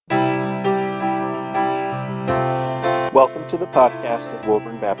Welcome to the podcast of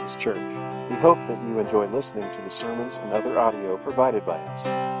Woburn Baptist Church. We hope that you enjoy listening to the sermons and other audio provided by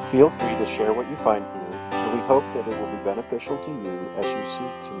us. Feel free to share what you find here, and we hope that it will be beneficial to you as you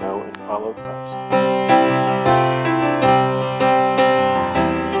seek to know and follow Christ.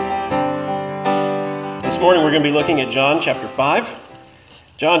 This morning we're going to be looking at John chapter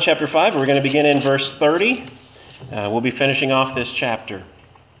 5. John chapter 5, we're going to begin in verse 30. We'll be finishing off this chapter.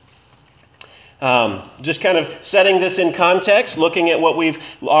 Just kind of setting this in context, looking at what we've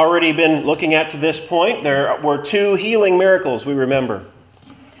already been looking at to this point. There were two healing miracles, we remember.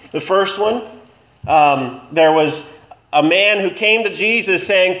 The first one, there was a man who came to Jesus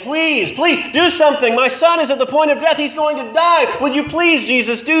saying, please do something. My son is at the point of death. He's going to die. Would you please,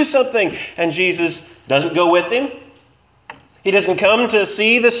 Jesus, do something? And Jesus doesn't go with him. He doesn't come to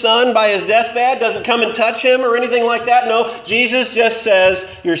see the son by his deathbed, doesn't come and touch him or anything like that. No, Jesus just says,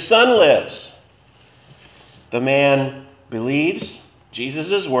 your son lives. The man believes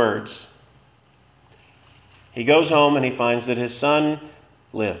Jesus' words. He goes home and he finds that his son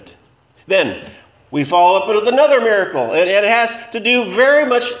lived. Then we follow up with another miracle. It has to do very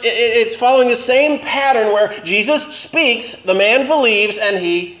much, it's following the same pattern where Jesus speaks, the man believes, and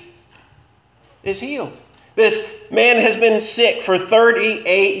he is healed. This man has been sick for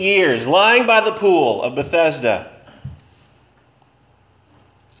 38 years, lying by the pool of Bethesda.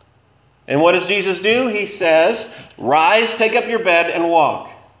 And what does Jesus do? He says, rise, take up your bed, and walk.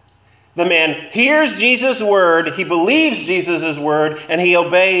 The man hears Jesus' word, he believes Jesus' word, and he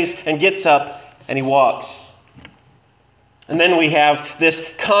obeys and gets up and he walks. And then we have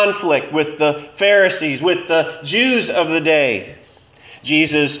this conflict with the Pharisees, with the Jews of the day.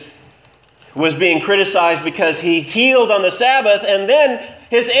 Jesus was being criticized because he healed on the Sabbath, and then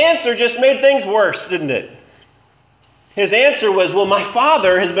his answer just made things worse, didn't it? His answer was, well, my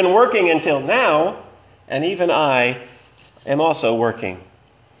Father has been working until now, and even I am also working.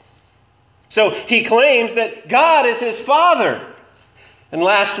 So he claims that God is his Father. And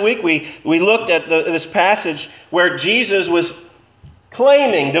last week we looked at this passage where Jesus was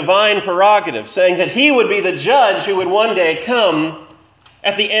claiming divine prerogative, saying that he would be the judge who would one day come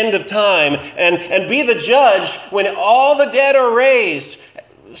at the end of time and be the judge when all the dead are raised,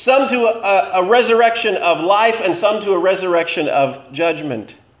 some to a resurrection of life and some to a resurrection of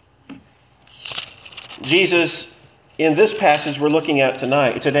judgment. Jesus, in this passage we're looking at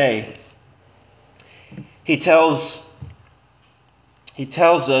today, he tells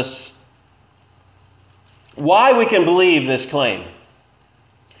us why we can believe this claim.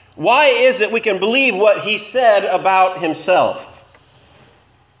 Why is it we can believe what he said about himself?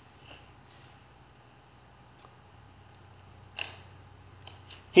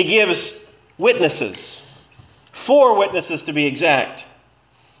 He gives witnesses, 4 witnesses to be exact,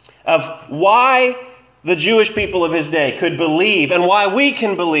 of why the Jewish people of his day could believe and why we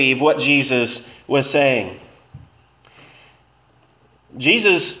can believe what Jesus was saying.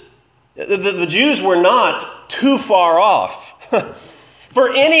 The Jews were not too far off.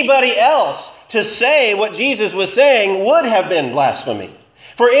 For anybody else to say what Jesus was saying would have been blasphemy.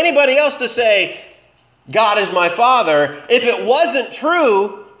 For anybody else to say, God is my Father, if it wasn't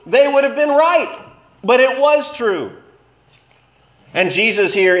true, they would have been right. But it was true. And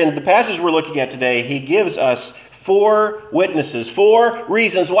Jesus here in the passage we're looking at today, he gives us 4 witnesses, 4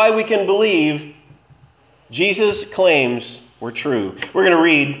 reasons why we can believe Jesus' claims were true. We're going to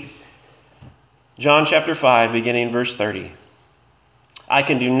read John chapter 5, beginning verse 30. I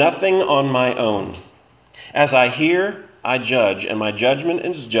can do nothing on my own. As I hear, I judge, and my judgment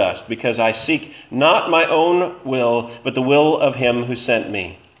is just, because I seek not my own will, but the will of him who sent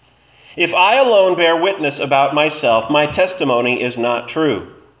me. If I alone bear witness about myself, my testimony is not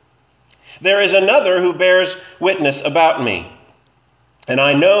true. There is another who bears witness about me, and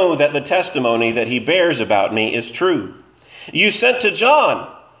I know that the testimony that he bears about me is true. You sent to John,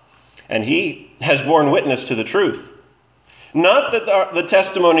 and he has borne witness to the truth. Not that the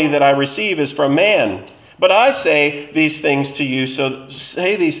testimony that I receive is from man, but I say these things to you, so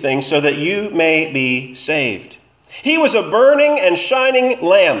that you may be saved. He was a burning and shining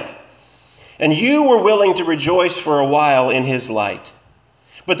lamp, and you were willing to rejoice for a while in his light.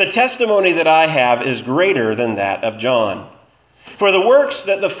 But the testimony that I have is greater than that of John. For the works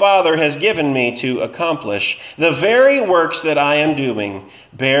that the Father has given me to accomplish, the very works that I am doing,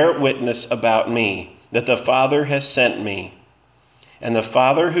 bear witness about me, that the Father has sent me. And the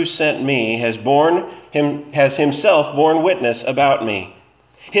Father who sent me has himself borne witness about me.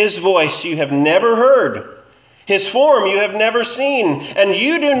 His voice you have never heard. His form you have never seen. And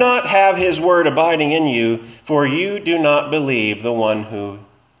you do not have his word abiding in you, for you do not believe the one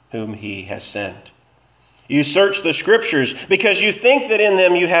whom he has sent. You search the Scriptures because you think that in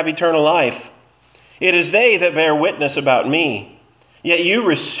them you have eternal life. It is they that bear witness about me. Yet you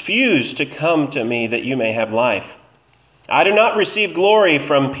refuse to come to me that you may have life. I do not receive glory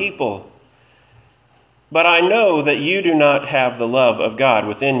from people, but I know that you do not have the love of God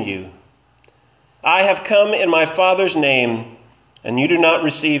within you. I have come in my Father's name, and you do not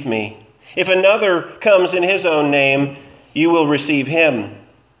receive me. If another comes in his own name, you will receive him.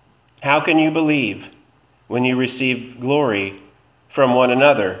 How can you believe when you receive glory from one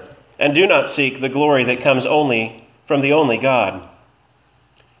another, and do not seek the glory that comes only from the only God?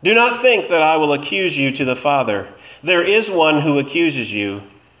 Do not think that I will accuse you to the Father. There is one who accuses you,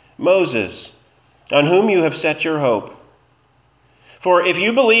 Moses, on whom you have set your hope. For if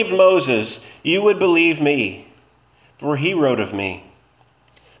you believed Moses, you would believe me, for he wrote of me.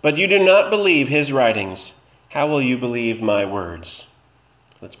 But you do not believe his writings. How will you believe my words?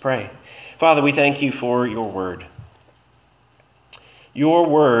 Let's pray. Father, we thank you for your word. Your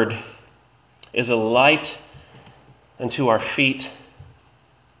word is a light unto our feet,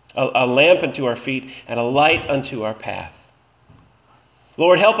 a lamp unto our feet, and a light unto our path.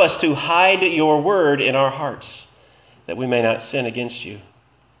 Lord, help us to hide your word in our hearts, that we may not sin against you.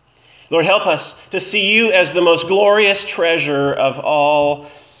 Lord, help us to see you as the most glorious treasure of all.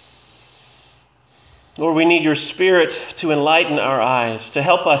 Lord, we need your Spirit to enlighten our eyes, to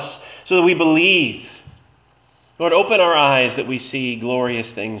help us so that we believe. Lord, open our eyes that we see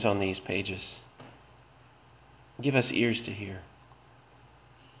glorious things on these pages. Give us ears to hear.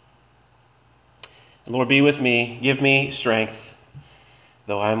 Lord, be with me. Give me strength,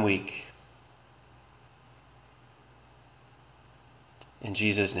 though I'm weak. In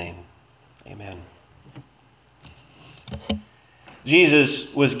Jesus' name, amen.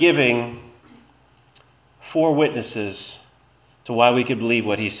 Jesus was giving 4 witnesses to why we could believe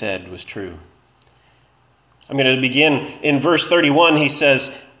what he said was true. I'm going to begin in verse 31. He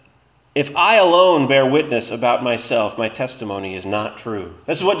says, if I alone bear witness about myself, my testimony is not true.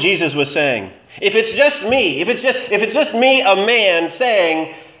 That's what Jesus was saying. If it's just me, if it's just me, a man,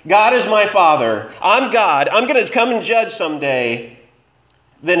 saying, God is my Father, I'm God, I'm going to come and judge someday,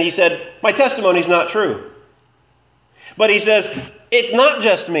 then he said, my testimony is not true. But he says, it's not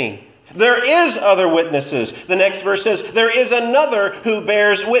just me. There is other witnesses. The next verse says, there is another who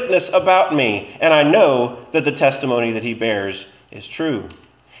bears witness about me, and I know that the testimony that he bears is true.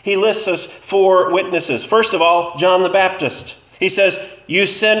 He lists us 4 witnesses. First of all, John the Baptist. He says, you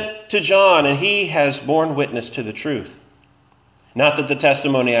sent to John, and he has borne witness to the truth. Not that the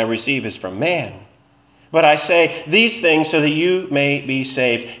testimony I receive is from man, but I say these things so that you may be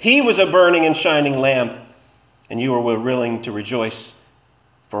saved. He was a burning and shining lamp, and you were willing to rejoice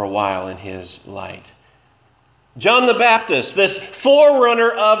for a while in his light. John the Baptist, this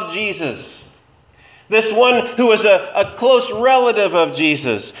forerunner of Jesus, this one who was a close relative of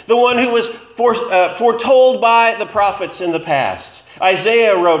Jesus, the one who was foretold by the prophets in the past.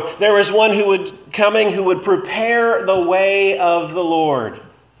 Isaiah wrote, there is one who would prepare the way of the Lord.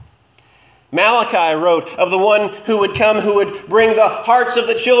 Malachi wrote of the one who would come, who would bring the hearts of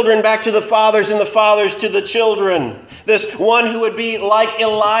the children back to the fathers and the fathers to the children. This one who would be like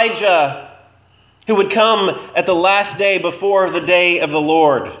Elijah, who would come at the last day before the day of the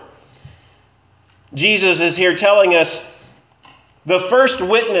Lord. Jesus is here telling us the first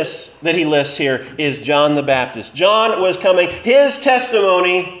witness that he lists here is John the Baptist. John was coming. His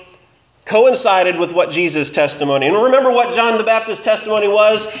testimony coincided with what Jesus' testimony. And remember what John the Baptist's testimony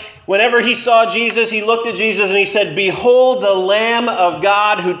was? Whenever he saw Jesus, he looked at Jesus and he said, behold the Lamb of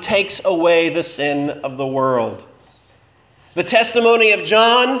God who takes away the sin of the world. The testimony of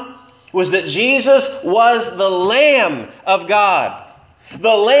John was that Jesus was the Lamb of God. The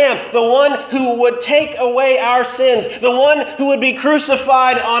Lamb, the one who would take away our sins, the one who would be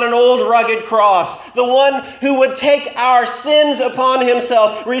crucified on an old rugged cross, the one who would take our sins upon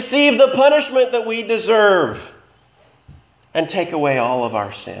himself, receive the punishment that we deserve, and take away all of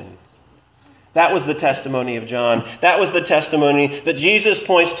our sin. That was the testimony of John. That was the testimony that Jesus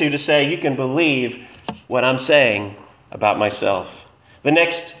points to say, you can believe what I'm saying about myself. The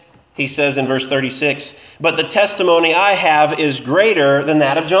next, he says in verse 36, but the testimony I have is greater than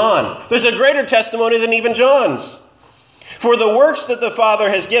that of John. There's a greater testimony than even John's. For the works that the Father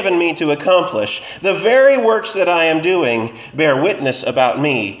has given me to accomplish, the very works that I am doing, bear witness about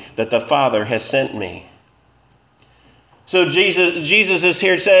me that the Father has sent me. So Jesus is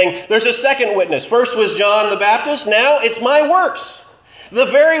here saying, there's a second witness. First was John the Baptist. Now it's my works. The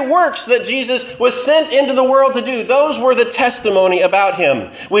very works that Jesus was sent into the world to do, those were the testimony about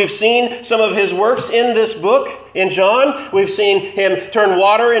him. We've seen some of his works in this book, in John. We've seen him turn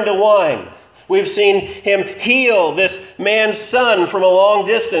water into wine. We've seen him heal this man's son from a long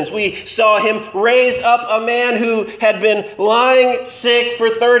distance. We saw him raise up a man who had been lying sick for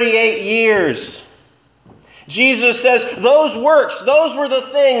 38 years. Jesus says those works, those were the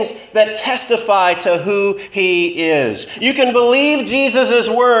things that testify to who he is. You can believe Jesus'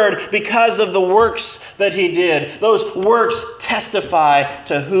 word because of the works that he did. Those works testify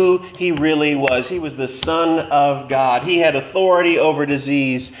to who he really was. He was the Son of God. He had authority over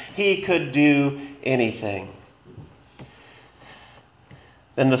disease. He could do anything.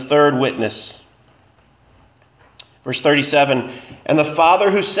 Then the third witness. Verse 37, and the Father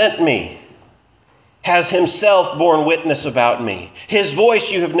who sent me has himself borne witness about me. His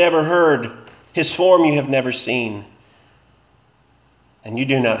voice you have never heard. His form you have never seen. And you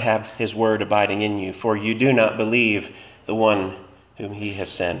do not have his word abiding in you, for you do not believe the one whom he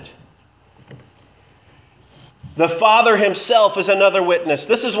has sent. The Father himself is another witness.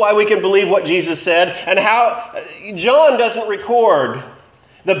 This is why we can believe what Jesus said and how John doesn't record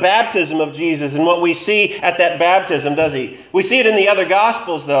the baptism of Jesus and what we see at that baptism, does he? We see it in the other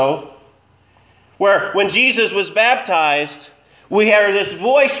Gospels, though, where when Jesus was baptized, we hear this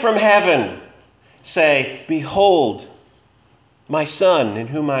voice from heaven say, behold, my Son, in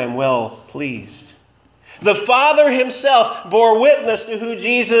whom I am well pleased. The Father himself bore witness to who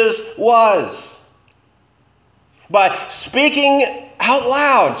Jesus was by speaking out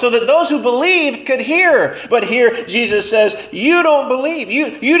loud so that those who believed could hear. But here Jesus says, you don't believe.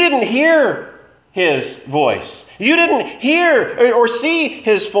 You didn't hear his voice. You didn't hear or see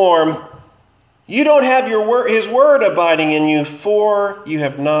his form. You don't have his word abiding in you, for you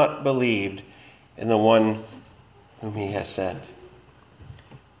have not believed in the one whom he has sent.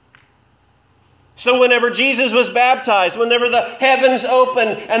 So whenever Jesus was baptized, whenever the heavens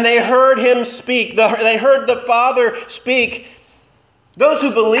opened and they heard him speak, they heard the Father speak, those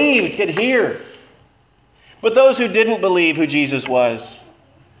who believed could hear. But those who didn't believe who Jesus was,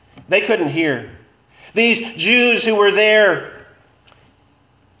 they couldn't hear. These Jews who were there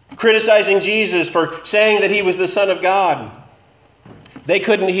criticizing Jesus for saying that he was the Son of God, they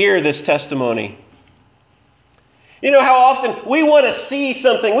couldn't hear this testimony. You know how often we want to see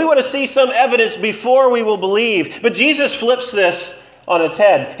something, we want to see some evidence before we will believe. But Jesus flips this on its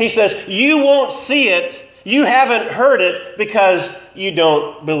head. He says, you won't see it, you haven't heard it because you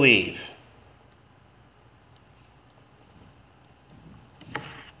don't believe.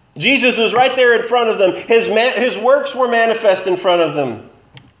 Jesus was right there in front of them. His works were manifest in front of them.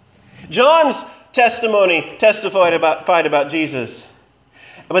 John's testimony testified about Jesus.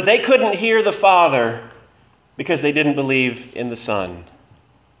 But they couldn't hear the Father because they didn't believe in the Son.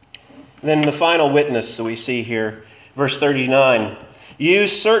 And then the final witness that we see here, verse 39. You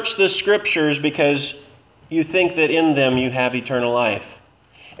search the Scriptures because you think that in them you have eternal life.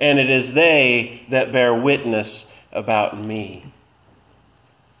 And it is they that bear witness about me.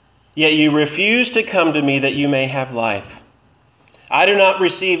 Yet you refuse to come to me that you may have life. I do not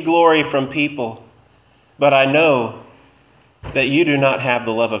receive glory from people, but I know that you do not have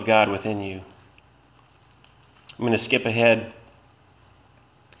the love of God within you. I'm going to skip ahead.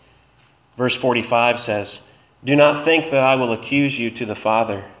 Verse 45 says, do not think that I will accuse you to the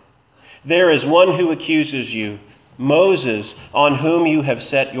Father. There is one who accuses you, Moses, on whom you have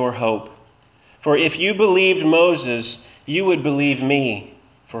set your hope. For if you believed Moses, you would believe me,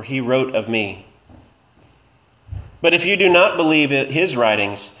 for he wrote of me. But if you do not believe his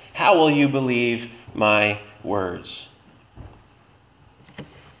writings, how will you believe my words?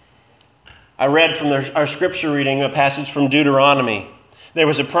 I read from our scripture reading a passage from Deuteronomy. There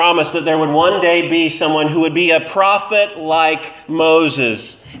was a promise that there would one day be someone who would be a prophet like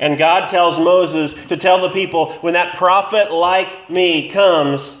Moses. And God tells Moses to tell the people, when that prophet like me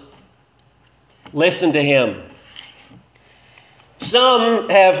comes, listen to him. Some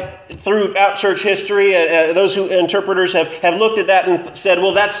have, throughout church history, those who interpreters have looked at that and said,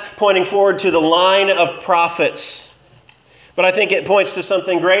 well, that's pointing forward to the line of prophets. But I think it points to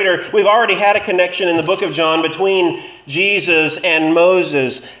something greater. We've already had a connection in the book of John between Jesus and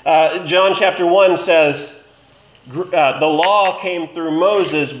Moses. John chapter 1 says, the law came through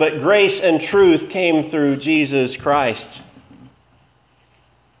Moses, but grace and truth came through Jesus Christ.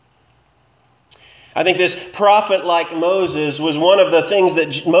 I think this prophet like Moses was one of the things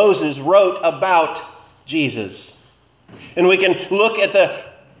that Moses wrote about Jesus. And we can look at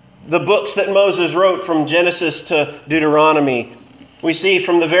the books that Moses wrote from Genesis to Deuteronomy. We see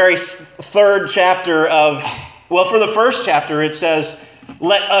from the very third chapter from the first chapter it says,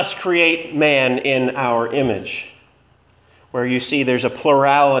 let us create man in our image. Where you see there's a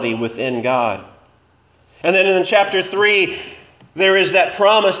plurality within God. And then in chapter 3, There is that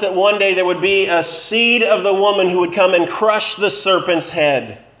promise that one day there would be a seed of the woman who would come and crush the serpent's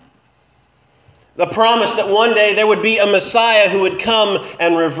head. The promise that one day there would be a Messiah who would come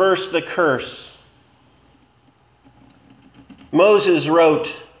and reverse the curse. Moses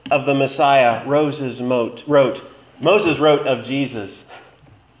wrote of the Messiah. Moses wrote of Jesus.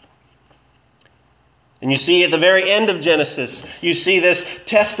 And you see at the very end of Genesis, you see this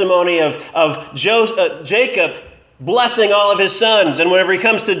testimony of Jacob blessing all of his sons. And whenever he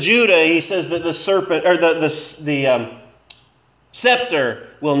comes to Judah, he says that the serpent or the scepter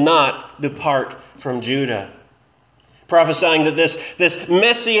will not depart from Judah. Prophesying that this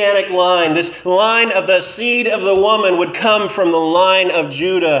messianic line, this line of the seed of the woman would come from the line of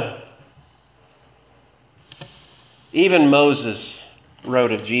Judah. Even Moses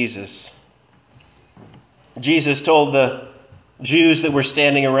wrote of Jesus. Jesus told the Jews that were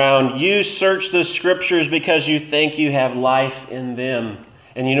standing around, "You search the scriptures because you think you have life in them."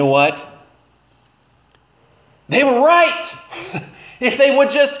 And you know what? They were right. If they would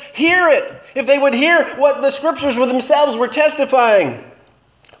just hear it, if they would hear what the scriptures themselves were testifying.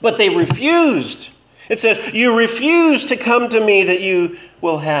 But they refused. It says, "You refuse to come to me that you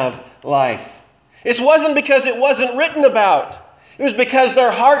will have life." It wasn't because it wasn't written about. It was because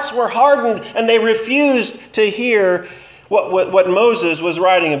their hearts were hardened and they refused to hear what Moses was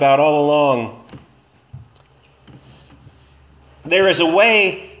writing about all along. There is a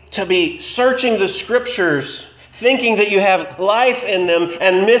way to be searching the scriptures, thinking that you have life in them,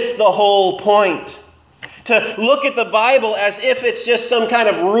 and miss the whole point. To look at the Bible as if it's just some kind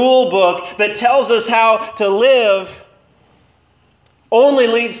of rule book that tells us how to live only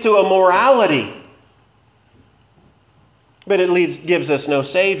leads to a morality. But it gives us no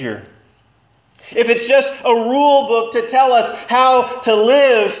Savior. If it's just a rule book to tell us how to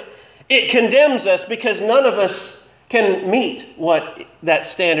live, it condemns us because none of us can meet what that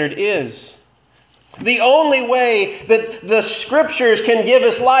standard is. The only way that the scriptures can give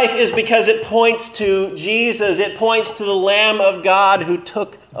us life is because it points to Jesus. It points to the Lamb of God who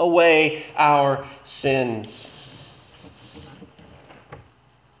took away our sins.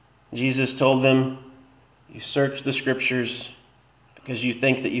 Jesus told them, "You search the scriptures because you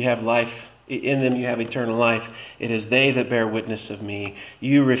think that you have life. In them you have eternal life. It is they that bear witness of me.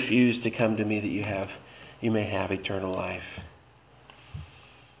 You refuse to come to me that you may have eternal life."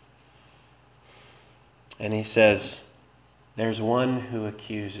 And he says, "There's one who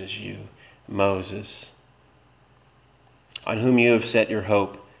accuses you, Moses, on whom you have set your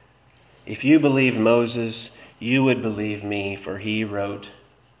hope. If you believe Moses, you would believe me, for he wrote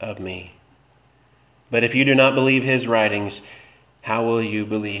of me. But if you do not believe his writings, how will you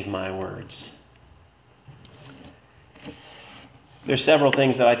believe my words?" There's several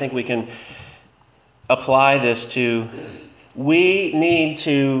things that I think we can apply this to. We need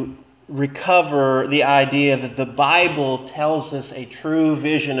to recover the idea that the Bible tells us a true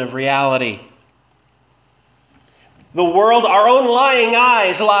vision of reality. The world, our own lying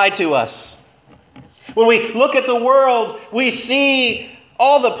eyes lie to us. When we look at the world, we see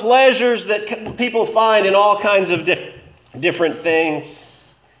all the pleasures that people find in all kinds of different things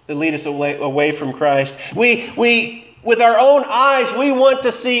that lead us away from Christ. With our own eyes, we want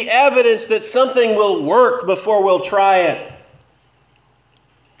to see evidence that something will work before we'll try it.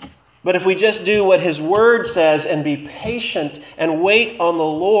 But if we just do what his word says and be patient and wait on the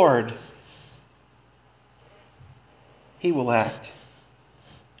Lord, he will act.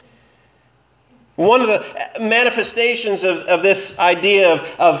 One of the manifestations of this idea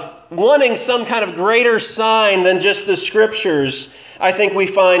of wanting some kind of greater sign than just the scriptures, I think we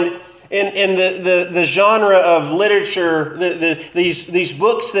find in the genre of literature, these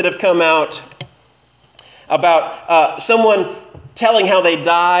books that have come out about someone telling how they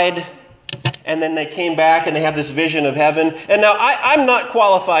died and then they came back and they have this vision of heaven. And now I'm not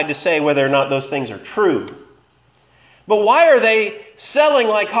qualified to say whether or not those things are true. But why are they selling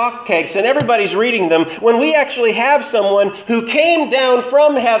like hotcakes and everybody's reading them when we actually have someone who came down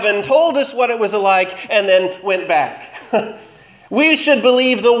from heaven, told us what it was like, and then went back? We should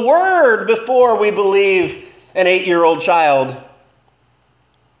believe the word before we believe an 8-year-old child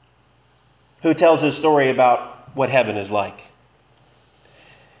who tells his story about what heaven is like.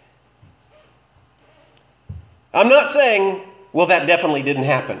 I'm not saying, well, that definitely didn't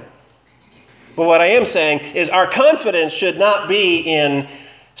happen. But what I am saying is our confidence should not be in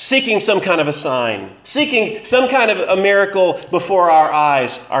seeking some kind of a sign, seeking some kind of a miracle before our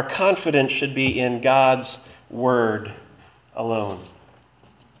eyes. Our confidence should be in God's word alone.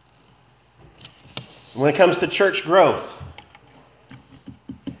 When it comes to church growth,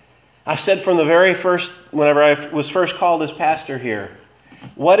 I've said from the very first, whenever I was first called as pastor here,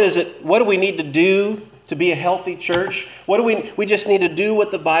 what do we need to do to be a healthy church? We just need to do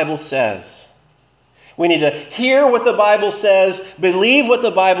what the Bible says. We need to hear what the Bible says, believe what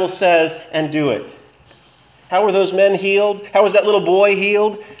the Bible says, and do it. How were those men healed? How was that little boy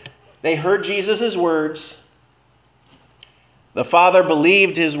healed? They heard Jesus' words. The father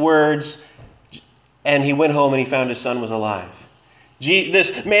believed his words, and he went home and he found his son was alive.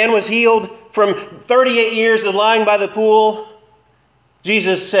 This man was healed from 38 years of lying by the pool.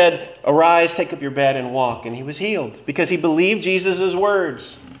 Jesus said, "Arise, take up your bed and walk." And he was healed because he believed Jesus'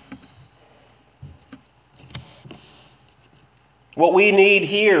 words. What we need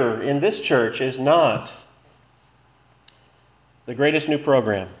here in this church is not the greatest new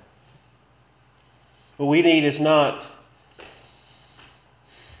program. What we need is not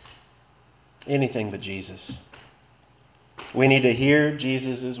anything but Jesus. We need to hear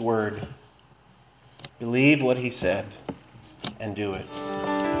Jesus' word, believe what he said, and do it.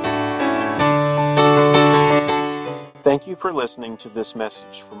 Thank you for listening to this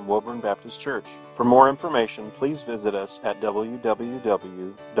message from Woburn Baptist Church. For more information, please visit us at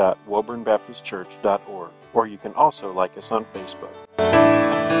www.woburnbaptistchurch.org, or you can also like us on Facebook.